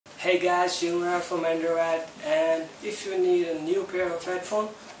Hey guys, Shimura from Android, and if you need a new pair of headphones,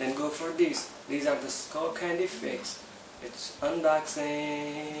 then go for these. These are the Skullcandy FIX. It's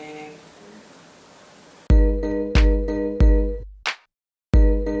unboxing.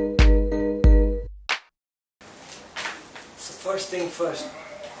 So first thing first,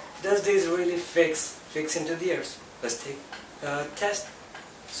 does this really fix into the ears? Let's take a test.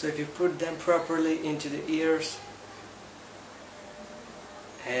 So if you put them properly into the ears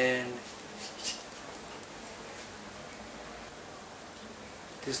and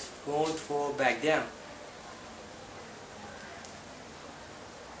this won't fall back down.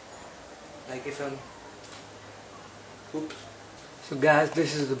 Like if I'm... Oops. So guys,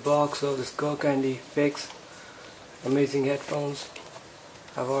 this is the box of the Skullcandy FIX. Amazing headphones.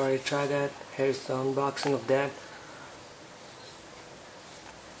 I've already tried that. Here's the unboxing of that.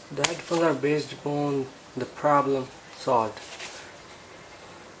 The headphones are based upon the problem solved.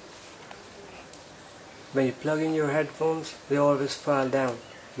 When you plug in your headphones, they always fall down,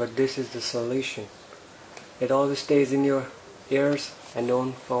 but this is the solution. It always stays in your ears and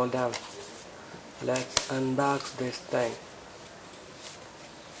don't fall down. Let's unbox this thing.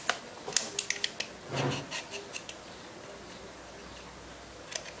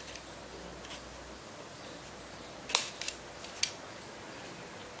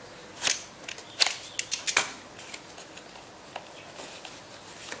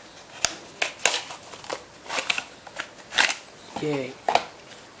 Okay.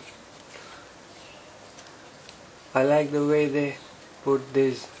 I like the way they put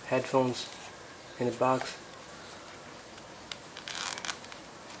these headphones in the box.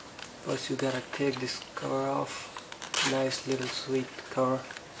 First you gotta take this cover off. Nice little sweet cover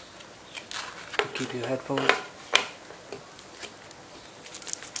to keep your headphones.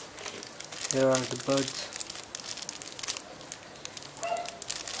 Here are the buds.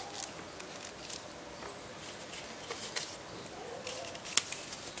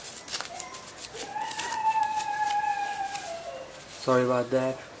 Sorry about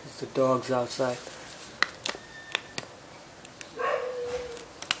that, it's the dogs outside.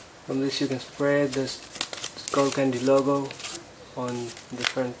 From this you can spray this Skullcandy logo on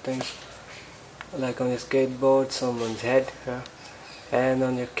different things, like on your skateboard, someone's head, and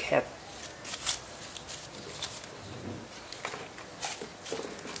on your cap.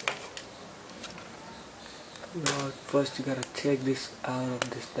 Now first you gotta take this out of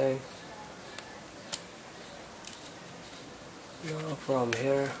this thing. Now from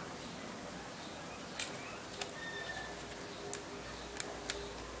here,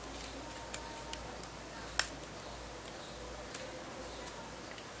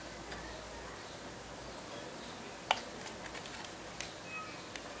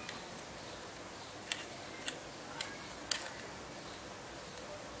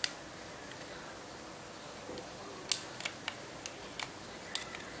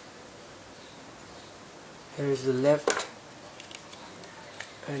 here is the left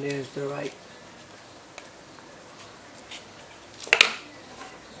and here's the right.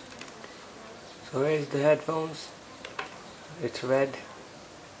 So here's the headphones. It's red.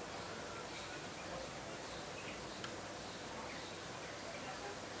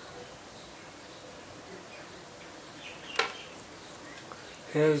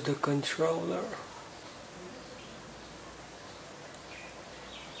 Here's the controller.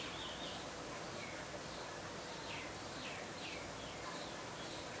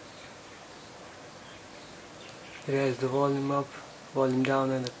 It has the volume up, volume down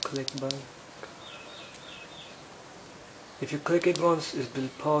and the click button. If you click it once, it will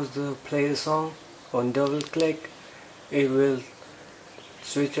pause the play the song. On double click, it will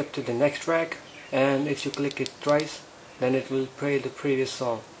switch up to the next track, and if you click it twice, then it will play the previous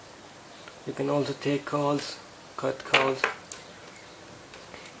song. You can also take calls, cut calls.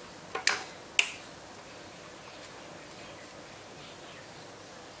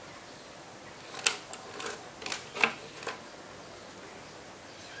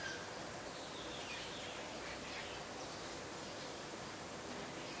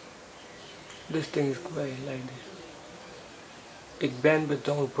 This thing is great like this. It bend but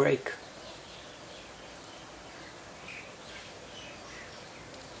don't break.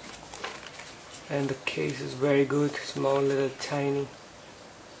 And the case is very good, small, little, tiny.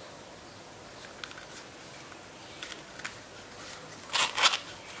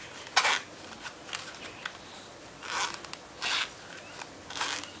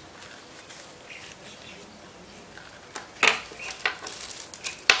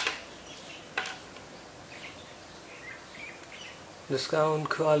 The sound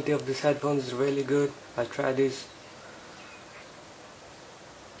quality of this headphones is really good. I tried this.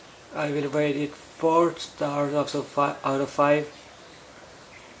 I will rate it 4 stars out of 5.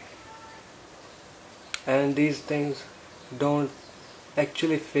 And these things don't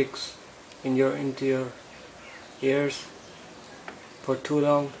actually fix into your ears for too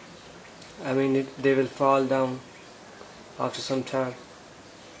long. I mean, they will fall down after some time.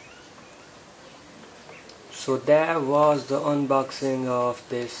 So that was the unboxing of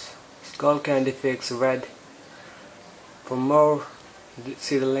this Skullcandy FIX Red. For more,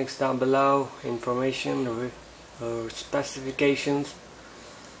 see the links down below, information or specifications.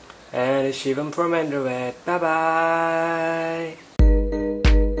 And it's Shivam from Android. Bye bye.